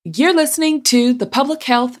You're listening to the Public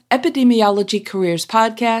Health Epidemiology Careers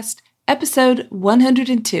Podcast, episode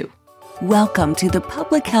 102. Welcome to the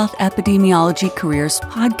Public Health Epidemiology Careers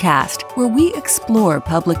Podcast, where we explore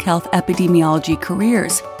public health epidemiology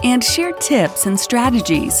careers and share tips and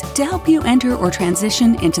strategies to help you enter or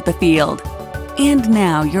transition into the field. And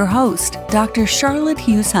now, your host, Dr. Charlotte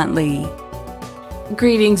Hughes Huntley.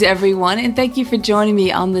 Greetings, everyone, and thank you for joining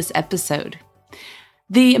me on this episode.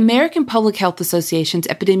 The American Public Health Association's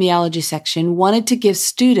epidemiology section wanted to give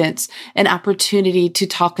students an opportunity to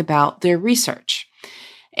talk about their research.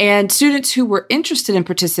 And students who were interested in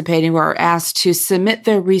participating were asked to submit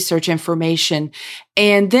their research information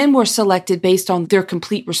and then were selected based on their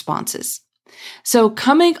complete responses. So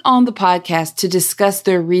coming on the podcast to discuss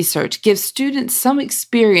their research gives students some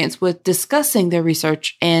experience with discussing their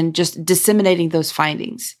research and just disseminating those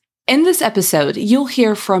findings. In this episode, you'll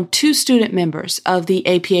hear from two student members of the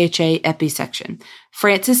APHA Epi section,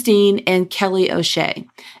 Frances Dean and Kelly O'Shea,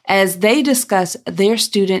 as they discuss their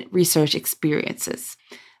student research experiences.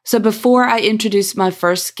 So before I introduce my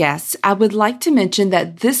first guests, I would like to mention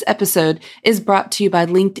that this episode is brought to you by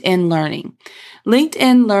LinkedIn Learning.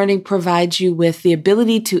 LinkedIn Learning provides you with the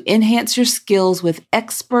ability to enhance your skills with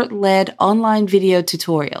expert-led online video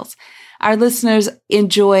tutorials. Our listeners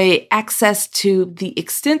enjoy access to the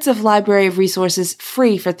extensive library of resources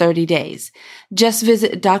free for 30 days. Just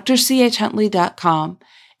visit drchuntley.com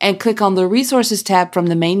and click on the Resources tab from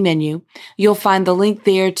the main menu. You'll find the link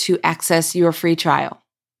there to access your free trial.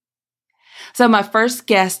 So my first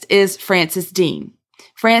guest is Frances Dean.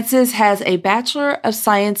 Frances has a Bachelor of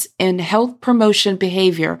Science in Health Promotion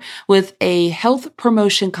Behavior with a Health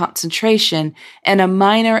Promotion concentration and a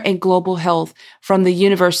minor in Global Health from the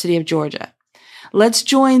University of Georgia. Let's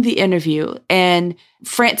join the interview, and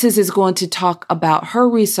Frances is going to talk about her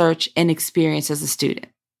research and experience as a student.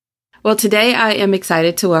 Well, today I am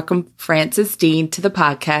excited to welcome Frances Dean to the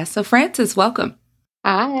podcast. So Frances, welcome.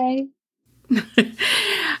 Hi.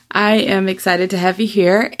 I am excited to have you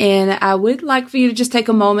here, and I would like for you to just take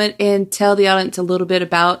a moment and tell the audience a little bit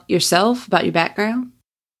about yourself, about your background.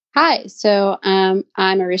 Hi. So I'm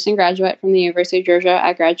a recent graduate from the University of Georgia.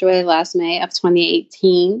 I graduated last May of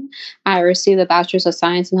 2018. I received a Bachelor's of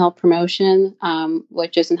Science in Health Promotion,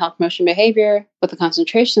 which is in Health Promotion Behavior with a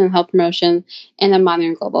concentration in Health Promotion and a minor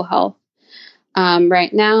in Global Health.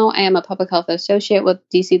 Right now, I am a Public Health Associate with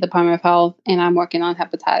DC Department of Health, and I'm working on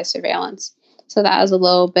hepatitis surveillance. So that is a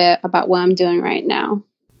little bit about what I'm doing right now.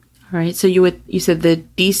 All right. So you said the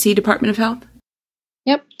DC Department of Health?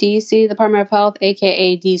 Yep. DC Department of Health,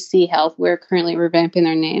 aka DC Health. We're currently revamping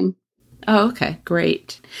our name. Oh, okay.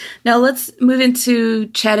 Great. Now let's move into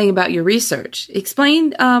chatting about your research.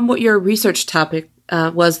 Explain what your research topic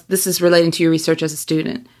was. This is relating to your research as a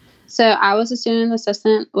student. So I was a student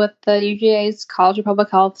assistant with the UGA's College of Public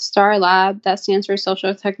Health STAR Lab. That stands for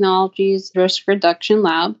Social Technologies Risk Reduction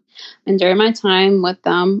Lab. And during my time with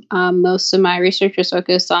them, most of my research was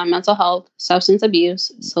focused on mental health, substance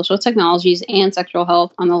abuse, social technologies, and sexual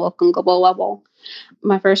health on the local and global level.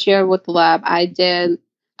 My first year with the lab, I did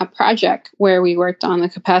a project where we worked on the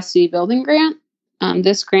capacity building grant.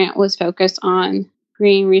 This grant was focused on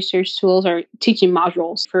creating research tools or teaching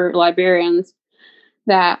modules for librarians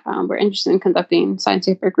that were interested in conducting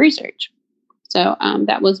scientific research. So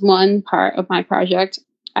that was one part of my project.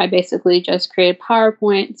 I basically just created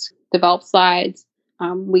PowerPoints, developed slides.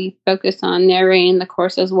 We focused on narrating the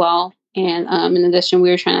course as well. And in addition, we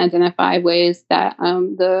were trying to identify ways that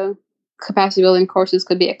the capacity building courses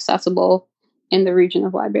could be accessible in the region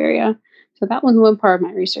of Liberia. So that was one part of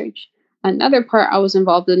my research. Another part I was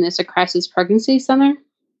involved in is a crisis pregnancy center.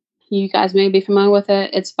 You guys may be familiar with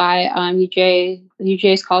it. It's by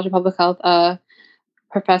UGA's College of Public Health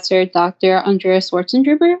Professor Dr. Andrea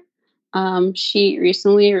Schwartzendruber. She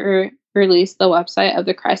recently released the website of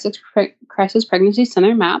the Crisis Pregnancy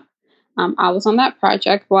Center map. I was on that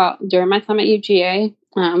project during my time at UGA.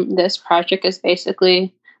 This project is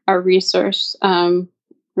basically a resource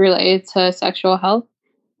related to sexual health.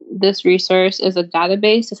 This resource is a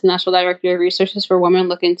database. It's a national directory of resources for women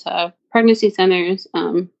looking to pregnancy centers,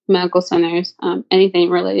 medical centers, anything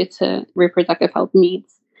related to reproductive health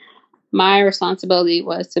needs. My responsibility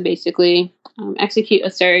was to basically execute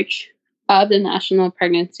a search of the national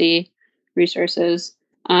pregnancy resources.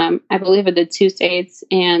 I believe I did 2 states,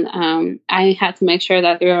 and I had to make sure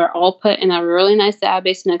that they were all put in a really nice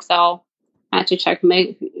database in Excel. I had to check,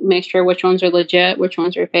 make sure which ones are legit, which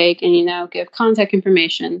ones are fake, and give contact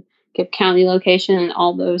information, give county location, and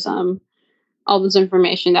all those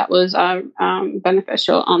information that was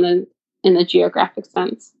beneficial in the geographic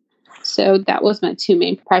sense. So that was my 2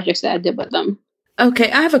 main projects that I did with them.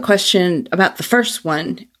 Okay, I have a question about the first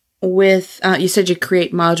one. with, you said you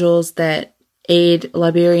create modules that aid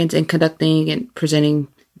librarians in conducting and presenting,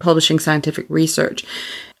 publishing scientific research.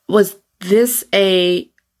 Was this a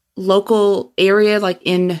local area, like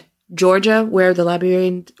in Georgia, where the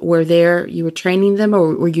librarians were there, you were training them,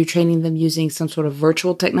 or were you training them using some sort of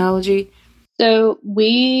virtual technology? So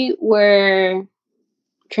we were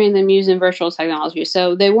training them using virtual technology.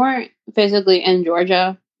 So they weren't physically in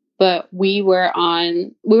Georgia, but we were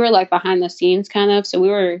like behind the scenes kind of. So we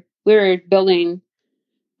were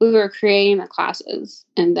creating the classes,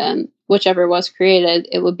 and then whichever was created,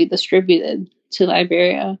 it would be distributed to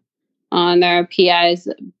Liberia on their PI's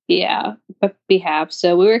behalf.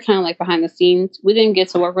 So we were kind of like behind the scenes. We didn't get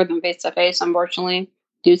to work with them face to face, unfortunately,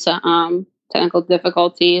 due to technical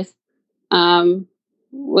difficulties between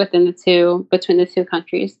the two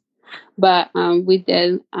countries. But we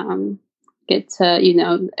did get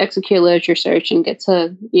to, execute literature search and get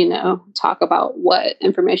to, talk about what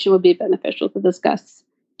information would be beneficial to discuss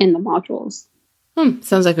in the modules.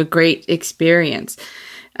 Sounds like a great experience.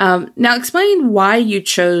 Now explain why you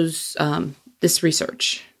chose this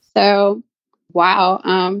research. So, wow,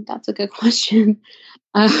 that's a good question.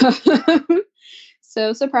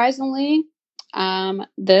 So surprisingly,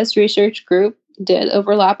 this research group did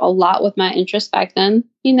overlap a lot with my interests back then.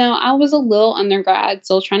 I was a little undergrad,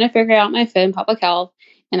 still trying to figure out my fit in public health,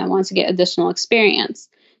 and I wanted to get additional experience.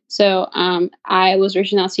 So I was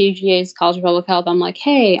reaching out to UGA's College of Public Health. I'm like,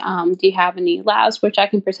 hey, do you have any labs which I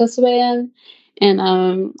can participate in?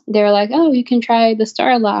 And they're like, oh, you can try the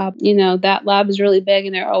STAR lab. That lab is really big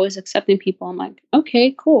and they're always accepting people. I'm like,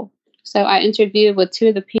 okay, cool. So I interviewed with two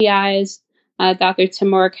of the PIs, Dr.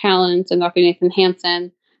 Tamora Callens and Dr. Nathan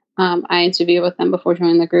Hansen. I interviewed with them before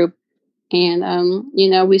joining the group. And,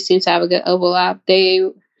 we seem to have a good overlap.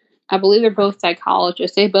 I believe they're both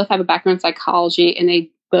psychologists. They both have a background in psychology, and they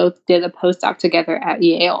both did a postdoc together at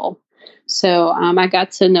Yale. So I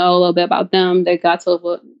got to know a little bit about them. They got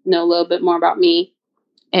to know a little bit more about me.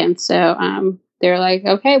 And so they're like,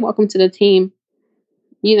 okay, welcome to the team.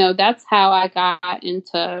 That's how I got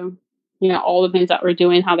into, all the things that we're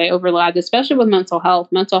doing, how they overlapped, especially with mental health.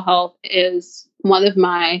 Mental health is one of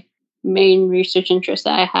my main research interests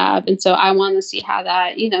that I have. And so I want to see how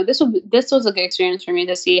that, this was a good experience for me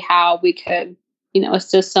to see how we could,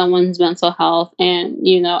 assist someone's mental health and,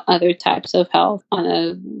 other types of health on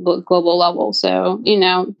a global level. So,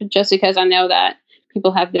 just because I know that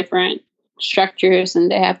people have different structures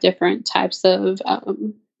and they have different types of,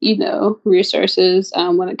 resources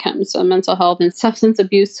when it comes to mental health and substance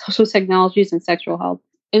abuse, social technologies, and sexual health,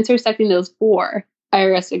 intersecting those four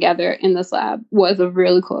areas together in this lab was a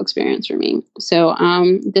really cool experience for me. So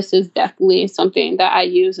this is definitely something that I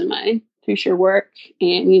use in my future work.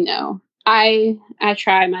 And, I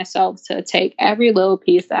try myself to take every little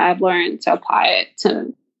piece that I've learned to apply it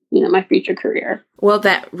to, my future career. Well,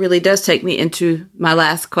 that really does take me into my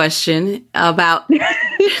last question about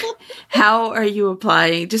how are you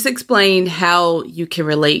applying? Just explain how you can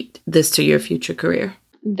relate this to your future career.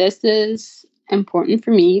 This is important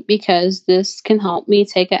for me because this can help me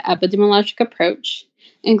take an epidemiologic approach,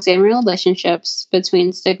 examine relationships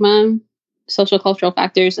between stigma, social cultural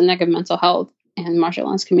factors, and negative mental health in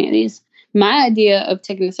marginalized communities. My idea of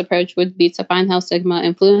taking this approach would be to find how stigma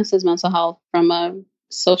influences mental health from a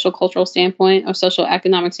social cultural standpoint or social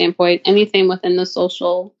economic standpoint, anything within the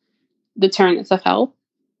social determinants of health.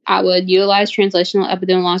 I would utilize translational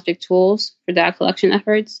epidemiologic tools for data collection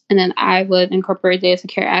efforts, and then I would incorporate data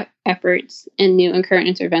care efforts and new and current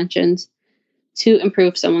interventions to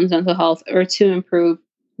improve someone's mental health or to improve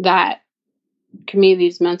that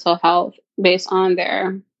community's mental health based on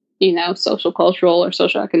their, social, cultural, or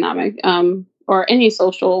social economic, or any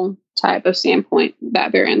social type of standpoint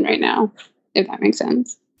that they're in right now, if that makes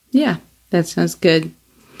sense. Yeah, that sounds good.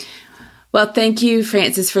 Well, thank you,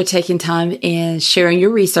 Frances, for taking time and sharing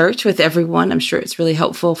your research with everyone. I'm sure it's really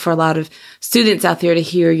helpful for a lot of students out there to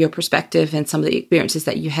hear your perspective and some of the experiences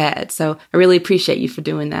that you had. So I really appreciate you for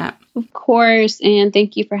doing that. Of course, and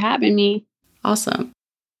thank you for having me. Awesome.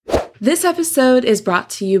 This episode is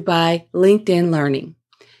brought to you by LinkedIn Learning.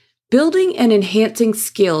 Building and enhancing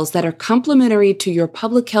skills that are complementary to your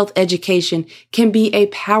public health education can be a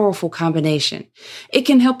powerful combination. It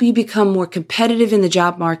can help you become more competitive in the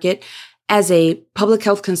job market as a public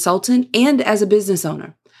health consultant and as a business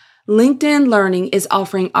owner. LinkedIn Learning is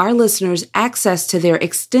offering our listeners access to their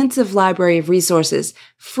extensive library of resources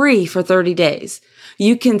free for 30 days.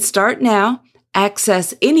 You can start now,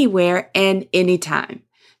 access anywhere and anytime.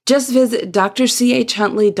 Just visit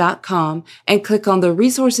drchuntley.com and click on the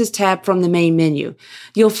Resources tab from the main menu.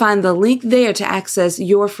 You'll find the link there to access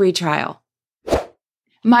your free trial.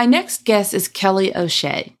 My next guest is Kelly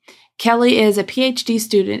O'Shea. Kelly is a PhD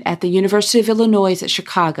student at the University of Illinois at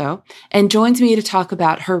Chicago and joins me to talk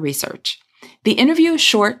about her research. The interview is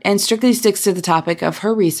short and strictly sticks to the topic of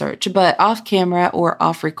her research, but off camera or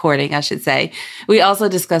off recording, I should say. We also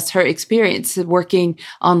discussed her experience working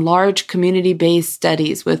on large community-based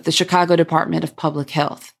studies with the Chicago Department of Public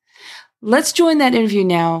Health. Let's join that interview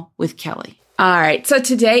now with Kelly. All right. So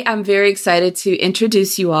today I'm very excited to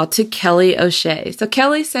introduce you all to Kelly O'Shea. So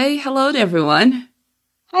Kelly, say hello to everyone.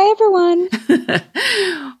 Hi, everyone.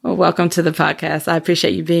 Well, welcome to the podcast. I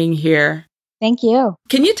appreciate you being here. Thank you.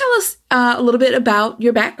 Can you tell us a little bit about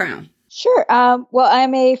your background? Sure. Well,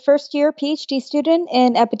 I'm a first-year PhD student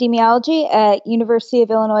in epidemiology at University of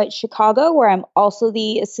Illinois at Chicago, where I'm also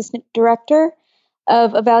the assistant director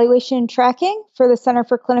of evaluation and tracking for the Center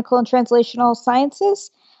for Clinical and Translational Sciences.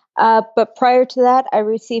 But prior to that, I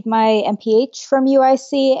received my MPH from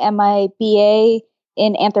UIC and my BA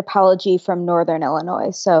in anthropology from Northern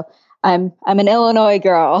Illinois. So I'm an Illinois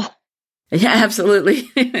girl. Yeah, absolutely.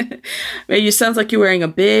 Man, you sounds like you're wearing a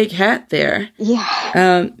big hat there.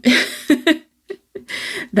 Yeah.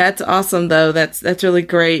 That's awesome, though. That's really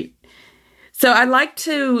great. So I'd like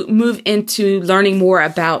to move into learning more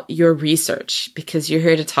about your research because you're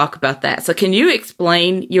here to talk about that. So can you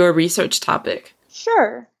explain your research topic?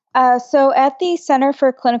 Sure. So at the Center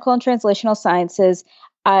for Clinical and Translational Sciences,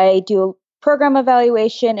 I do program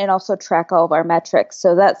evaluation and also track all of our metrics.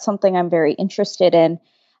 So that's something I'm very interested in.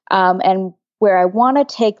 And where I want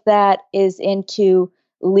to take that is into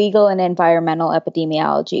legal and environmental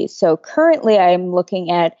epidemiology. So currently I'm looking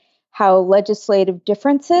at how legislative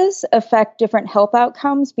differences affect different health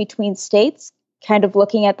outcomes between states, kind of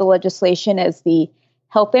looking at the legislation as the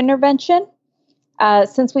health intervention.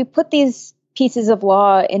 Since we put these pieces of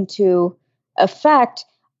law into effect,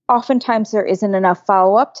 oftentimes there isn't enough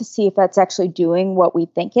follow-up to see if that's actually doing what we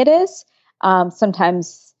think it is.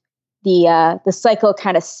 Sometimes the cycle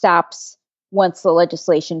kind of stops once the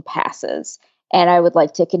legislation passes. And I would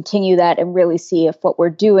like to continue that and really see if what we're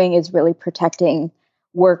doing is really protecting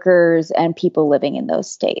workers and people living in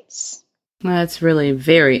those states. That's really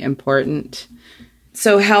very important.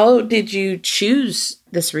 So how did you choose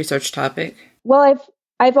this research topic? Well,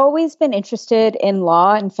 I've always been interested in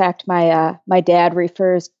law. In fact, my dad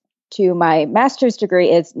refers to my master's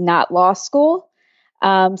degree as not law school.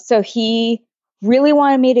 So he really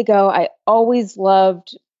wanted me to go. I always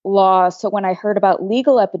loved law. So when I heard about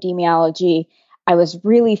legal epidemiology, I was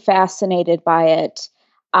really fascinated by it.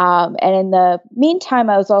 And in the meantime,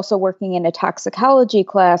 I was also working in a toxicology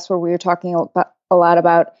class where we were talking a lot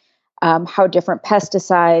about how different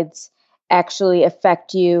pesticides actually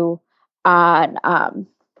affect you on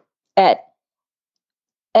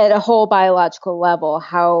at a whole biological level,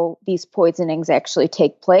 how these poisonings actually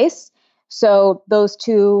take place. So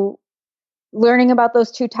learning about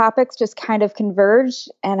those two topics just kind of converged,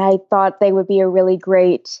 and I thought they would be a really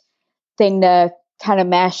great thing to kind of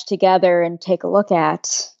mash together and take a look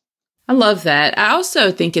at. I love that. I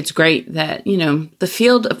also think it's great that, the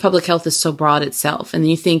field of public health is so broad itself. And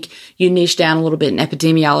you think you niche down a little bit in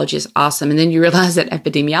epidemiology is awesome. And then you realize that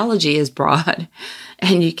epidemiology is broad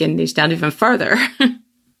and you can niche down even further.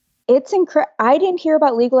 It's incredible. I didn't hear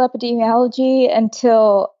about legal epidemiology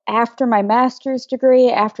until after my master's degree,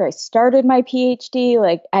 after I started my PhD.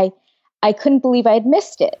 Like I couldn't believe I had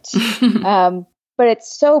missed it. But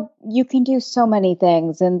you can do so many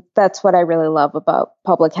things. And that's what I really love about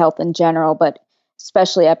public health in general, but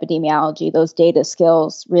especially epidemiology. Those data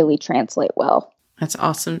skills really translate well. That's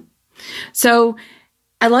awesome. So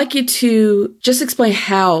I'd like you to just explain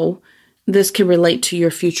how this can relate to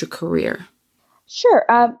your future career. Sure.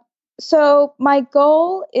 So my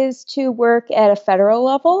goal is to work at a federal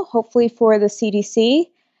level, hopefully for the CDC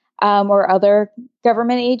or other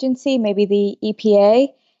government agency, maybe the EPA.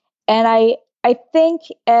 And I think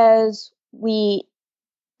as we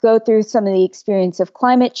go through some of the experience of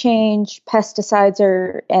climate change,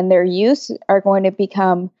 pesticides and their use are going to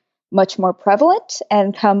become much more prevalent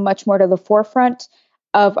and come much more to the forefront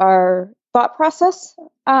of our thought process.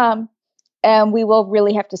 And we will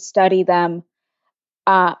really have to study them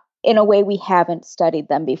in a way we haven't studied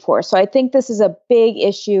them before. So I think this is a big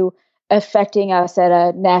issue affecting us at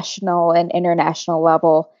a national and international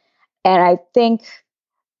level. And I think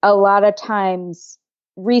a lot of times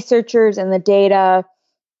researchers and the data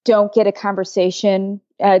don't get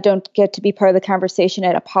don't get to be part of the conversation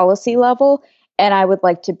at a policy level. And I would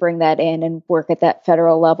like to bring that in and work at that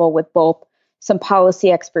federal level with both some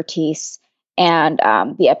policy expertise and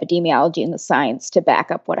the epidemiology and the science to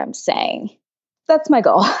back up what I'm saying. That's my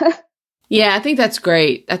goal. Yeah, I think that's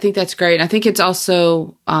great. And I think it's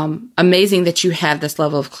also amazing that you have this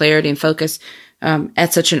level of clarity and focus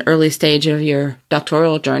at such an early stage of your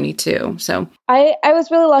doctoral journey too. So I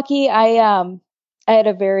was really lucky. I had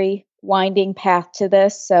a very winding path to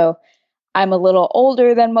this. So I'm a little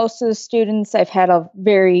older than most of the students. I've had a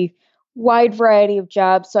very wide variety of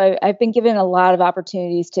jobs. So I've been given a lot of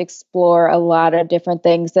opportunities to explore a lot of different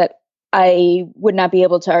things that I would not be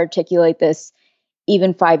able to articulate this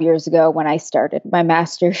even 5 years ago when I started my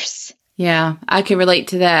master's. Yeah, I can relate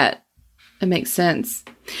to that. It makes sense.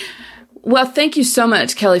 Well, thank you so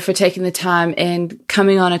much, Kelly, for taking the time and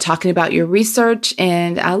coming on and talking about your research.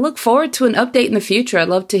 And I look forward to an update in the future. I'd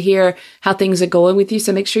love to hear how things are going with you.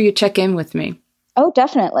 So make sure you check in with me. Oh,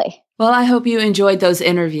 definitely. Well, I hope you enjoyed those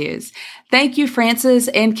interviews. Thank you, Frances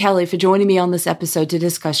and Kelly, for joining me on this episode to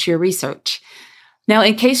discuss your research. Now,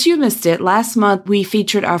 in case you missed it, last month we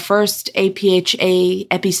featured our first APHA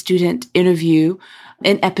Epi student interview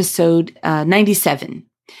in episode 97.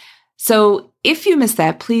 So if you missed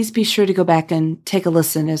that, please be sure to go back and take a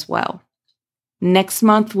listen as well. Next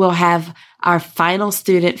month, we'll have our final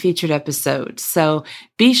student featured episode. So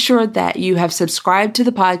be sure that you have subscribed to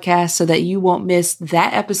the podcast so that you won't miss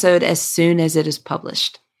that episode as soon as it is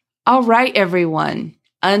published. All right, everyone.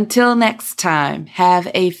 Until next time, have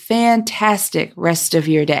a fantastic rest of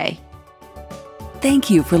your day.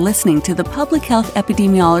 Thank you for listening to the Public Health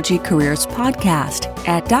Epidemiology Careers Podcast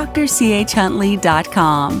at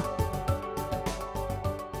drchuntley.com.